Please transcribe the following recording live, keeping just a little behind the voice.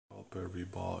up,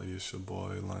 everybody? It's your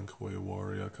boy Lankway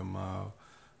Warrior Kamal,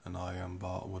 and I am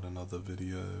back with another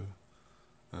video.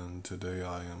 And today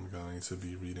I am going to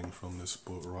be reading from this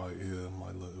book right here,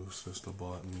 My Little Sister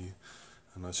Botany.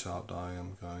 And the chapter I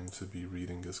am going to be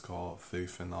reading is called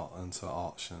Faith into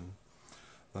Action.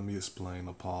 Let me explain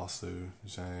Apostle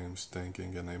James'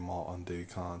 thinking in a modern day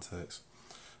context.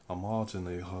 Imagine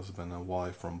a husband and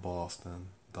wife from Boston,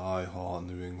 die-hard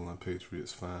New England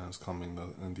Patriots fans coming to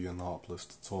Indianapolis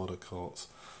to tour the Colts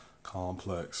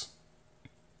complex,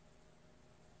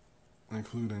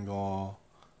 including all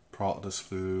practice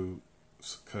fields,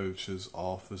 coaches,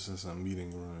 offices, and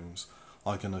meeting rooms.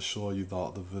 I can assure you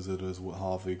that the visitors would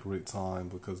have a great time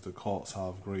because the Colts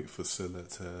have great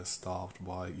facilities staffed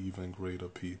by even greater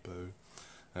people.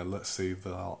 And let's say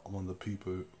that when the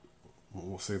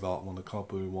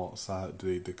couple walks out,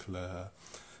 they declare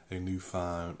a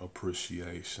newfound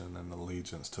appreciation and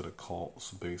allegiance to the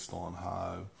Colts based on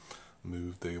how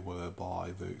moved they were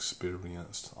by the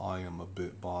experience. I am a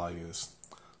bit biased,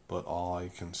 but I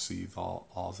can see that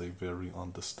as a very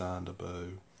understandable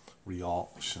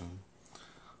reaction.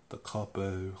 The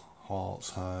couple halts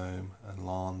home and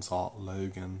lands at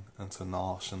Logan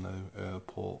International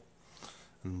Airport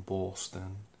in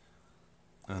Boston.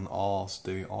 And as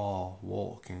they are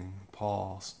walking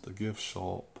past the gift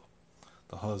shop,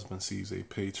 the husband sees a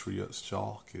Patriots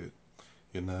jacket.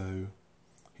 You know,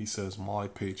 he says, my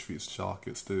Patriots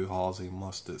jacket still has a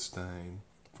mustard stain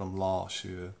from last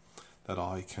year that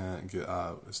I can't get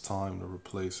out. It's time to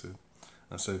replace it.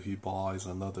 And so he buys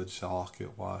another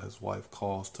jacket while his wife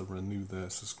calls to renew their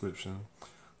subscription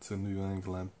to New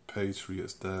England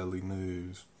Patriots Daily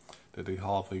News. Did they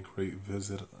have a great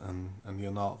visit and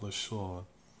you're not sure?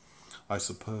 I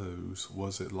suppose,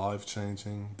 was it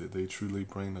life-changing? Did they truly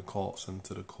bring the Colts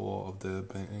into the core of their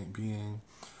being?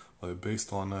 But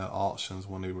based on their actions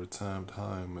when they returned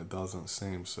home, it doesn't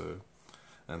seem so.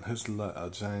 In his letter,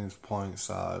 James points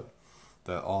out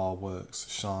that our works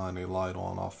shine a light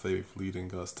on our faith,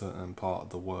 leading us to impart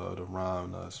the word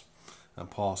around us and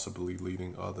possibly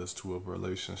leading others to a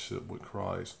relationship with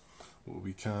Christ.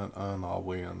 We can't earn our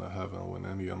way into heaven with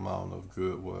any amount of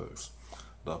good works.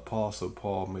 The Apostle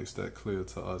Paul makes that clear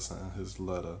to us in his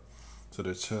letter to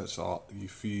the church at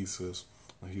Ephesus.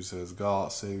 He says,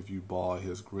 God saved you by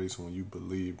his grace when you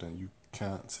believed, and you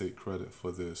can't take credit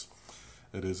for this.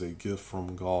 It is a gift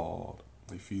from God.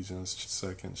 Ephesians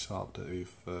 2nd chapter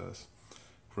 8th verse.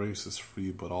 Grace is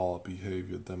free, but our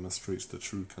behavior demonstrates the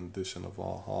true condition of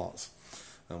our hearts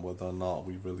and whether or not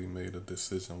we really made a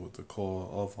decision with the core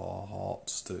of our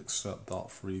hearts to accept that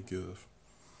free gift.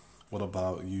 What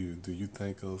about you? Do you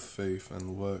think of faith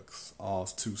and works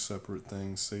as two separate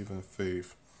things? Saving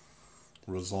faith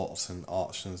results in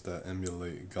actions that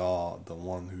emulate God, the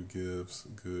one who gives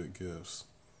good gifts.